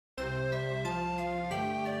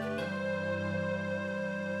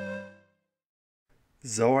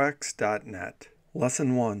Zoax.net.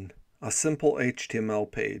 Lesson 1. A simple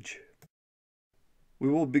HTML page. We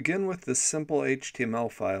will begin with this simple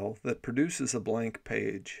HTML file that produces a blank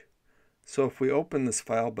page. So if we open this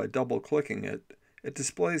file by double-clicking it, it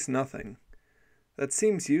displays nothing. That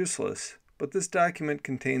seems useless, but this document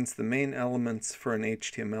contains the main elements for an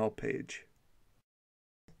HTML page.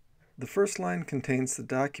 The first line contains the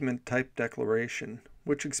document type declaration,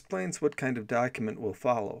 which explains what kind of document will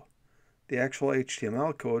follow. The actual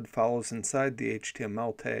HTML code follows inside the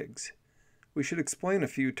HTML tags. We should explain a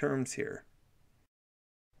few terms here.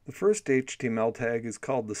 The first HTML tag is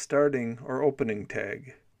called the starting or opening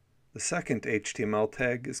tag. The second HTML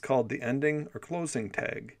tag is called the ending or closing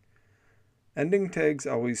tag. Ending tags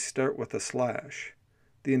always start with a slash.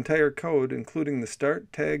 The entire code, including the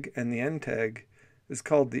start tag and the end tag, is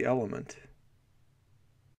called the element.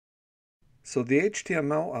 So the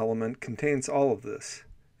HTML element contains all of this.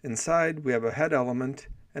 Inside, we have a head element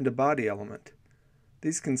and a body element.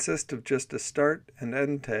 These consist of just a start and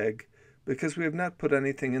end tag because we have not put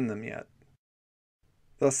anything in them yet.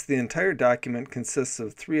 Thus, the entire document consists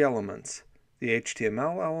of three elements: the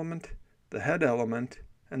HTML element, the head element,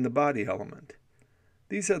 and the body element.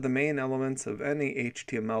 These are the main elements of any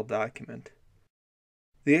HTML document.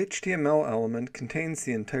 The HTML element contains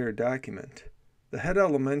the entire document. The head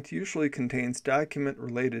element usually contains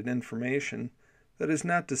document-related information that is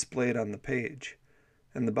not displayed on the page,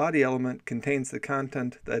 and the body element contains the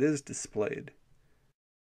content that is displayed.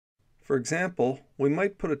 For example, we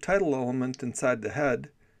might put a title element inside the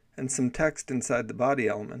head and some text inside the body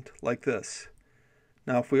element, like this.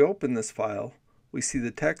 Now if we open this file, we see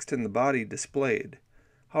the text and the body displayed.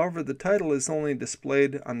 However, the title is only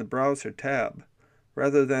displayed on the browser tab,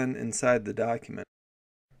 rather than inside the document.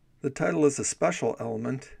 The title is a special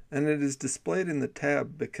element, and it is displayed in the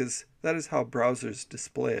tab because that is how browsers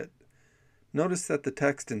display it. Notice that the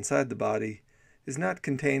text inside the body is not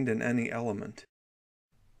contained in any element.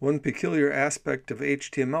 One peculiar aspect of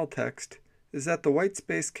HTML text is that the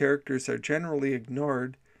whitespace characters are generally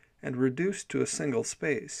ignored and reduced to a single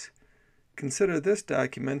space. Consider this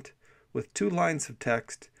document with 2 lines of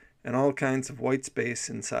text and all kinds of whitespace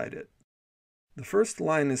inside it. The first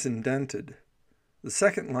line is indented. The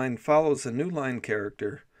second line follows a new line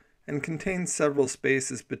character and contains several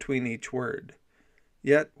spaces between each word.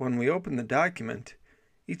 Yet, when we open the document,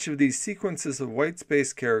 each of these sequences of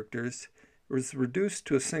whitespace characters is reduced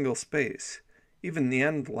to a single space, even the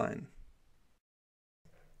end line.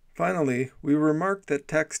 Finally, we remark that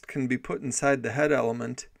text can be put inside the head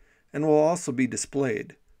element and will also be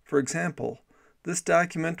displayed. For example, this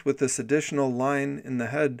document with this additional line in the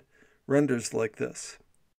head renders like this.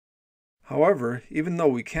 However, even though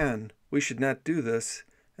we can, we should not do this,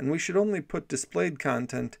 and we should only put displayed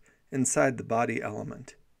content inside the body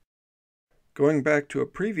element. Going back to a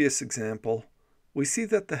previous example, we see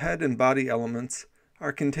that the head and body elements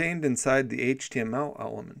are contained inside the HTML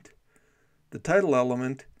element. The title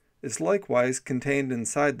element is likewise contained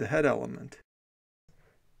inside the head element.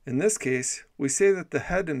 In this case, we say that the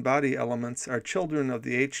head and body elements are children of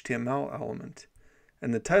the HTML element,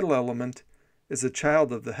 and the title element is a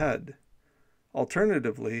child of the head.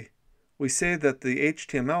 Alternatively, we say that the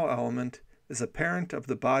HTML element is a parent of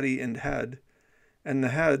the body and head, and the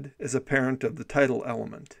head is a parent of the title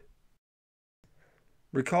element.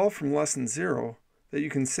 Recall from Lesson 0 that you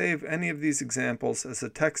can save any of these examples as a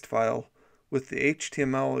text file with the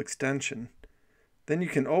HTML extension. Then you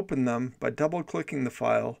can open them by double-clicking the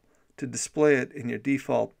file to display it in your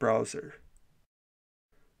default browser.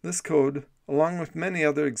 This code, along with many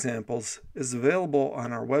other examples, is available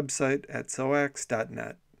on our website at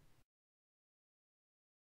zoax.net.